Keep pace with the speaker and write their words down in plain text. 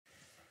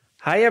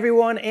Hi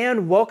everyone,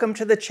 and welcome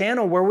to the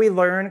channel where we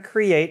learn,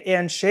 create,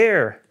 and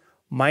share.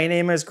 My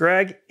name is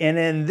Greg, and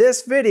in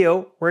this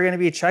video, we're going to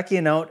be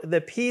checking out the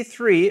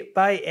P3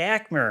 by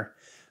Acmer.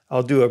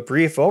 I'll do a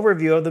brief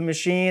overview of the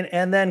machine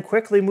and then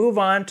quickly move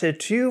on to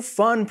two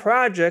fun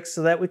projects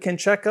so that we can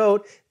check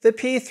out the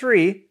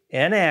P3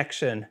 in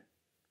action.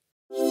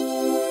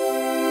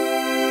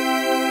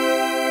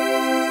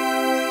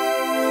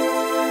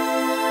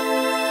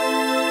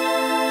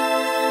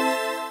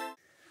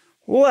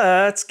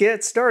 Let's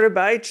get started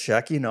by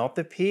checking out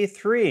the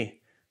P3.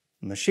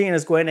 The machine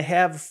is going to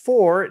have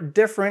 4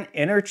 different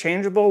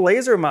interchangeable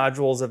laser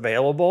modules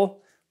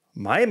available.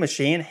 My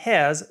machine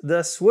has the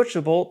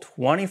switchable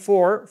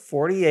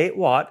 24-48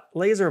 watt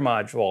laser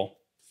module.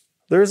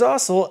 There's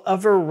also a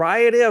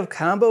variety of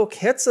combo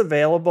kits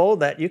available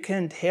that you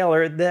can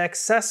tailor the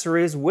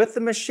accessories with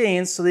the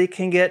machine so that you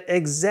can get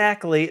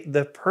exactly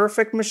the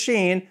perfect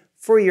machine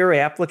for your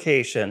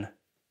application.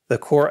 The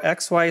Core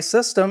XY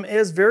system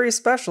is very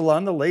special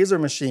on the laser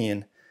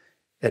machine.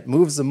 It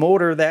moves the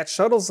motor that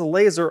shuttles the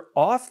laser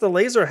off the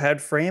laser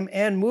head frame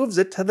and moves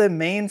it to the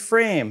main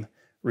frame,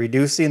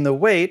 reducing the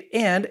weight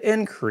and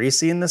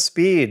increasing the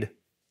speed.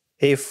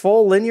 A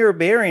full linear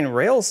bearing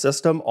rail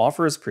system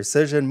offers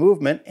precision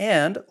movement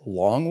and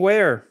long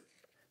wear.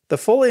 The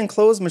fully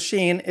enclosed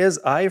machine is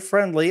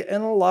eye-friendly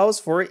and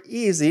allows for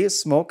easy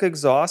smoke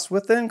exhaust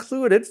with the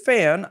included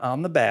fan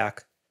on the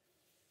back.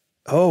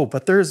 Oh,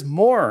 but there's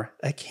more.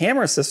 A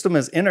camera system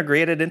is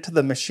integrated into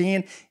the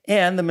machine,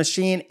 and the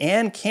machine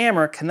and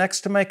camera connects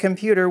to my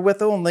computer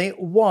with only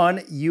one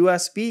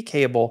USB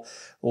cable,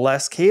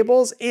 less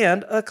cables,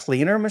 and a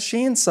cleaner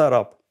machine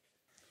setup.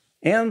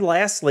 And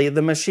lastly,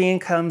 the machine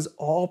comes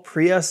all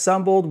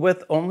pre-assembled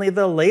with only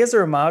the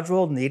laser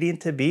module needing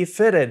to be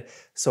fitted,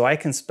 so I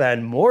can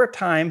spend more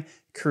time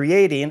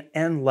creating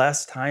and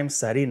less time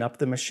setting up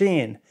the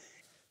machine.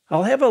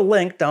 I'll have a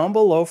link down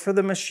below for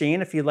the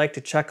machine if you'd like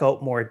to check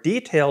out more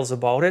details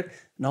about it,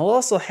 and I'll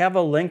also have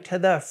a link to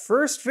the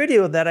first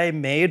video that I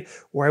made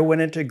where I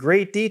went into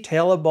great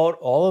detail about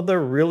all of the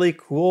really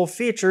cool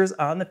features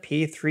on the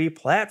P3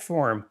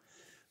 platform.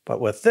 But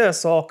with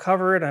this all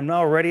covered, I'm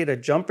now ready to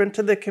jump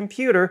into the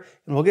computer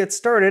and we'll get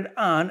started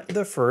on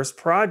the first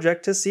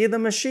project to see the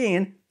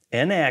machine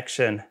in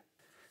action.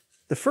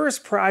 The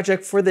first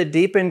project for the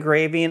deep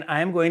engraving,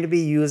 I'm going to be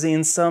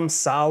using some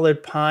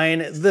solid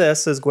pine.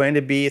 This is going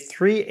to be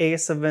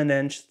 3/8 of an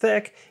inch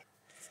thick.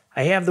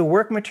 I have the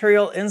work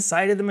material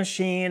inside of the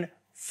machine.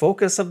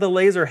 Focus of the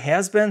laser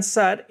has been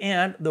set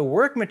and the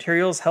work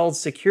material is held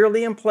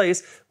securely in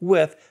place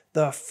with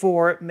the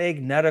 4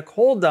 magnetic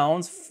hold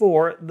downs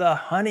for the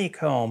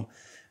honeycomb.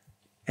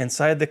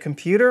 Inside the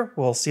computer,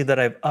 we'll see that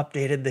I've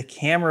updated the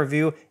camera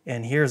view,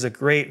 and here's a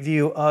great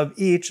view of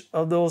each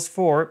of those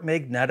 4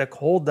 magnetic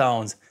hold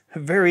downs.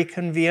 Very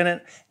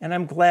convenient, and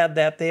I'm glad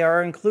that they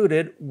are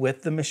included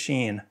with the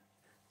machine.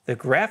 The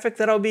graphic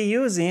that I'll be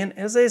using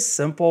is a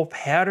simple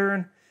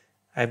pattern.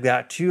 I've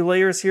got 2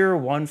 layers here,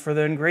 one for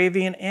the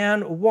engraving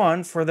and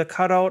one for the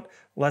cutout.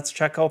 Let's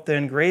check out the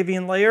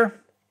engraving layer.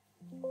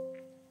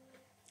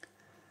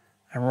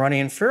 I'm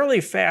running fairly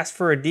fast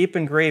for a deep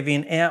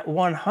engraving at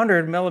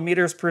 100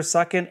 millimeters per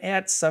second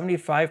at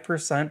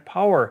 75%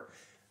 power.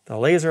 The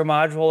laser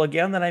module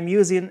again that I'm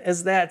using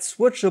is that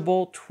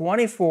switchable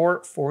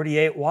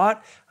 24-48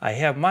 watt. I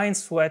have mine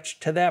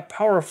switched to that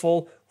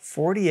powerful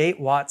 48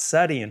 watt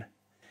setting.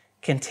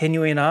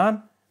 Continuing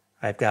on,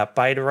 I've got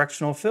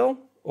bidirectional fill,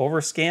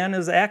 overscan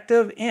is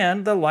active,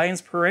 and the lines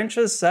per inch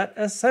is set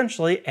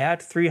essentially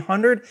at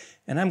 300,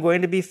 and I'm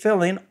going to be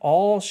filling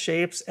all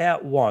shapes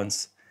at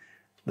once.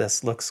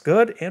 This looks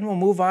good, and we'll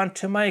move on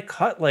to my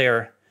cut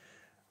layer.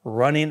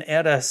 Running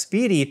at a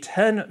speedy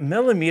 10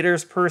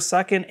 millimeters per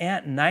second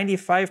at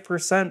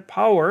 95%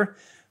 power.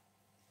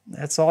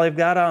 That's all I've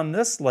got on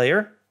this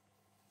layer.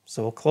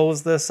 So we'll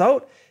close this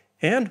out,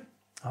 and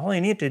all I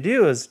need to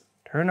do is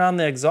turn on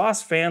the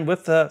exhaust fan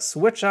with the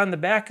switch on the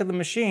back of the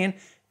machine,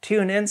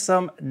 tune in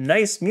some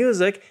nice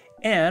music,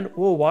 and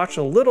we'll watch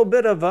a little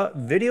bit of a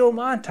video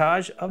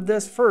montage of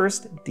this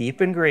first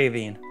deep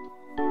engraving.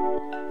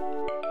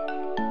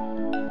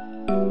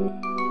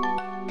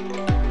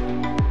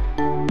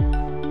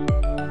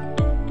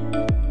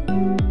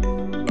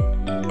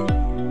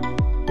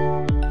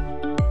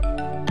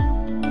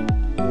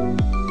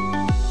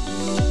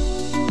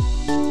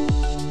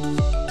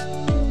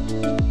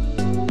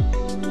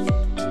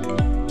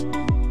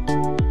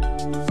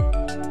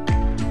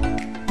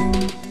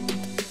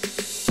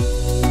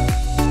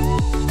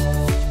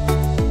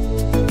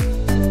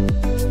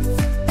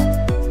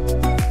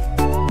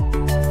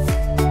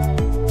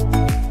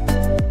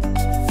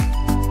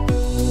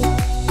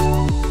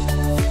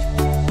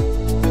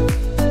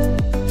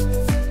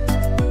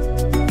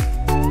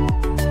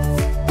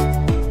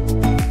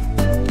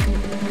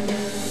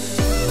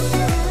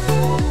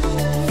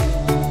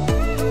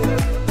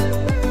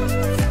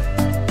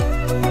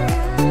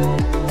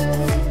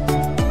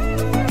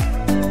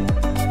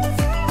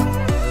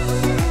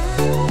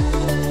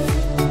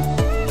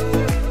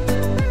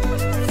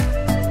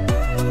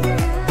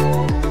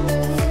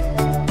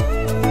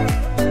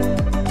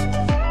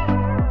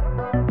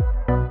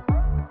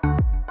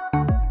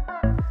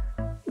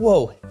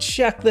 Whoa,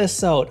 check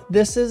this out.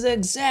 This is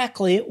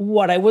exactly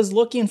what I was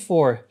looking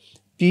for.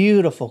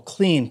 Beautiful,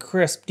 clean,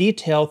 crisp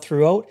detail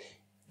throughout.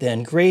 The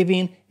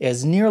engraving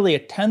is nearly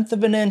 1/10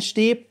 of an inch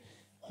deep.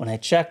 When I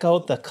check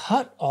out the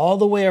cut all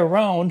the way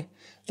around,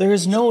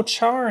 there's no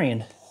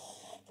charring.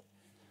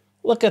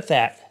 Look at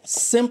that,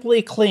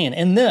 simply clean.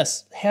 And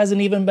this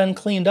hasn't even been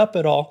cleaned up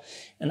at all.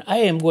 And I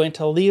am going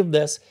to leave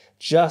this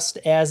just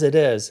as it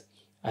is.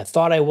 I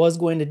thought I was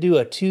going to do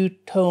a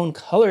two-tone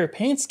color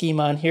paint scheme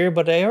on here,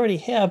 but I already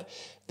have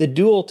the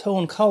dual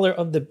tone color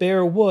of the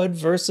bare wood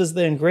versus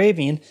the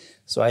engraving.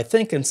 So I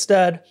think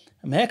instead,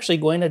 I'm actually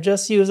going to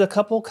just use a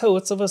couple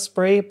coats of a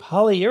spray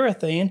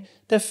polyurethane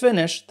to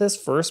finish this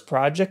first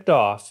project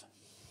off.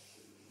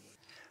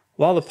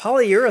 While the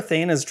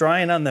polyurethane is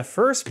drying on the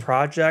first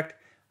project,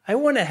 I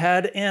went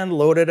ahead and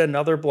loaded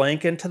another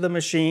blank into the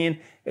machine.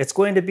 It's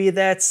going to be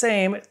that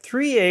same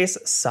 3/8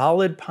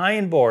 solid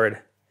pine board.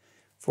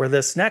 For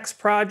this next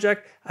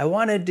project, I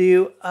want to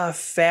do a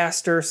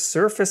faster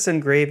surface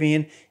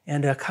engraving,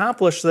 and to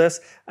accomplish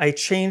this, I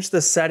changed the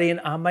setting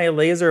on my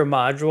laser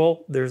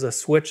module. There's a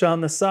switch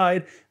on the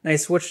side, and I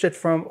switched it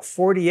from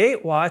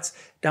 48 watts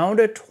down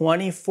to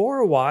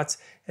 24 watts,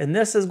 and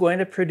this is going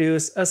to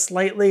produce a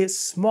slightly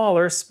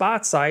smaller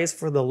spot size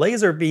for the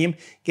laser beam,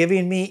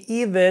 giving me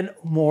even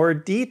more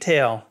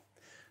detail.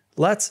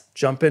 Let's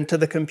jump into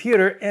the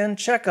computer and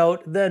check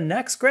out the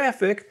next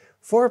graphic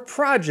for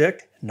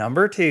project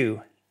number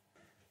 2.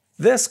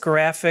 This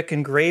graphic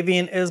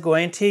engraving is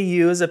going to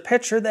use a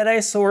picture that I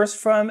sourced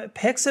from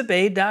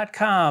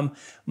pixabay.com,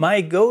 my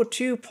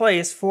go-to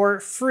place for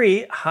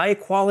free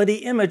high-quality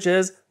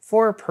images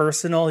for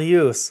personal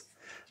use.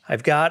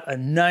 I've got a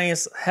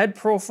nice head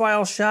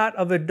profile shot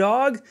of a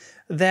dog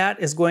that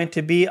is going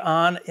to be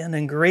on an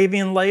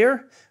engraving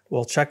layer.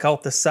 We'll check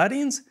out the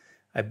settings.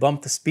 I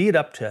bumped the speed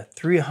up to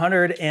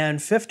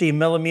 350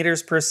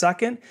 millimeters per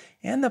second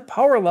and the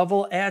power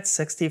level at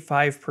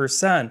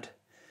 65%.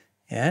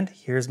 And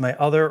here's my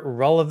other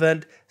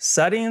relevant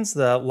settings.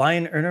 The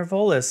line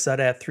interval is set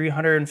at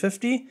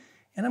 350,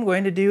 and I'm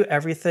going to do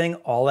everything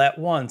all at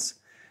once.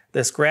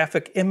 This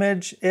graphic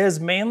image is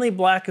mainly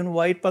black and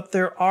white, but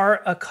there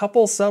are a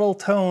couple subtle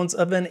tones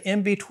of an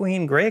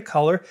in-between gray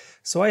color,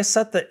 so I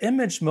set the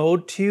image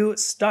mode to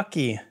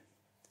Stucky.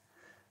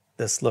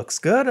 This looks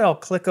good. I'll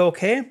click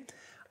OK.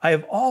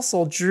 I've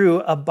also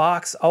drew a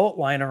box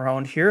outline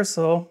around here,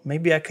 so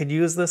maybe I could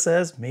use this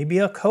as maybe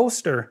a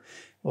coaster.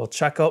 We'll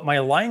check out my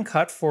line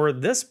cut for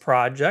this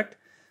project.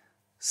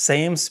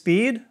 Same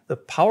speed, the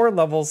power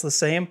level's the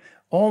same,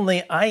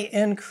 only I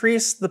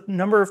increased the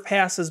number of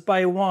passes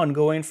by 1,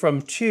 going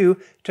from 2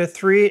 to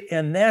 3,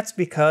 and that's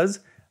because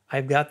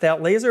I've got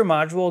that laser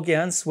module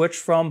again switched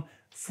from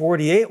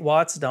 48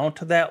 watts down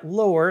to that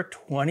lower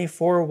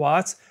 24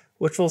 watts,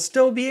 which will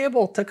still be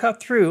able to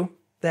cut through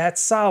that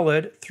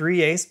solid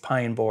 3/8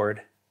 pine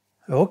board.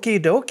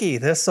 Okie dokie,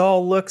 this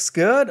all looks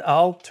good.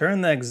 I'll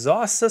turn the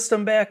exhaust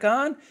system back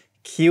on,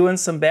 cue in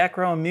some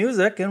background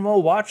music, and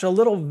we'll watch a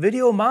little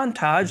video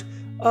montage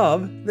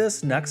of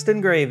this next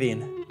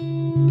engraving.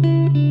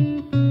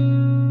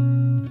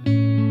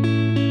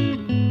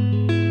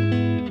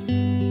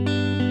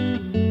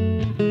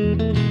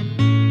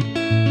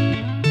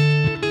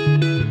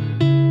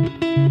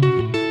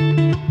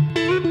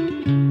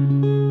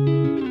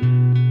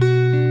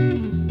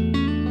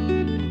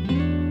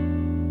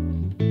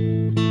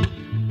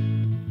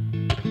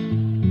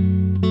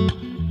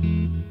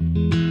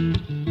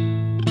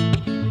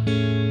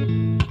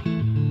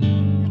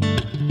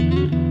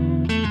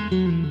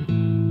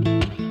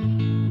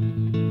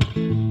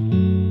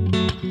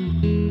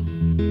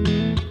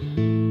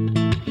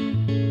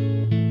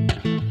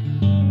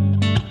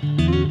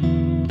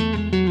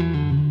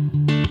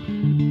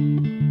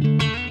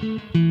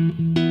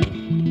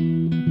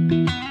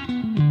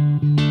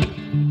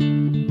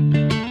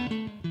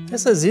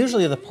 This is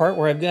usually the part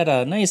where I've got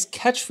a nice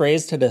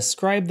catchphrase to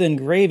describe the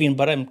engraving,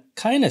 but I'm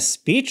kind of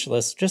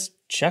speechless. Just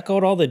check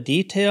out all the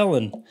detail,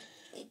 and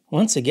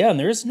once again,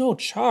 there's no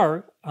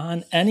char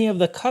on any of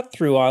the cut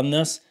through on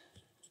this.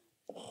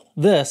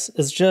 This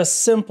is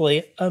just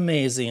simply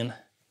amazing.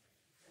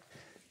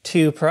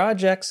 2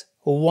 projects,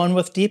 one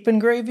with deep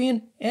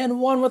engraving and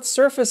one with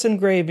surface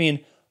engraving.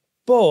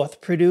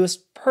 Both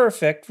produced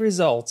perfect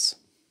results.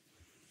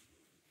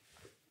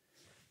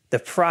 The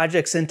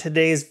projects in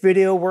today's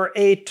video were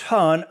a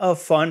ton of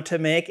fun to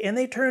make, and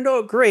they turned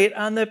out great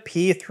on the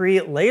P3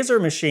 laser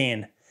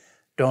machine.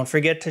 Don't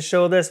forget to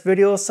show this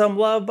video some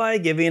love by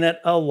giving it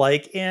a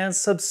like and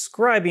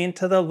subscribing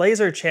to the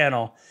laser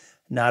channel.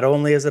 Not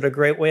only is it a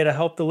great way to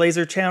help the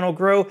laser channel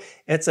grow,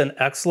 it's an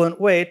excellent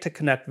way to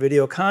connect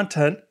video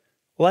content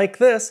like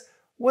this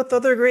with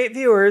other great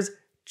viewers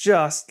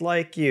just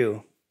like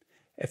you.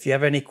 If you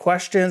have any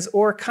questions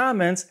or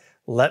comments,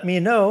 let me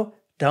know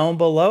down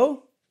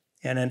below.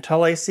 And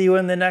until I see you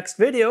in the next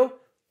video,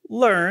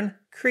 learn,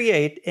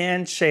 create,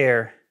 and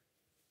share.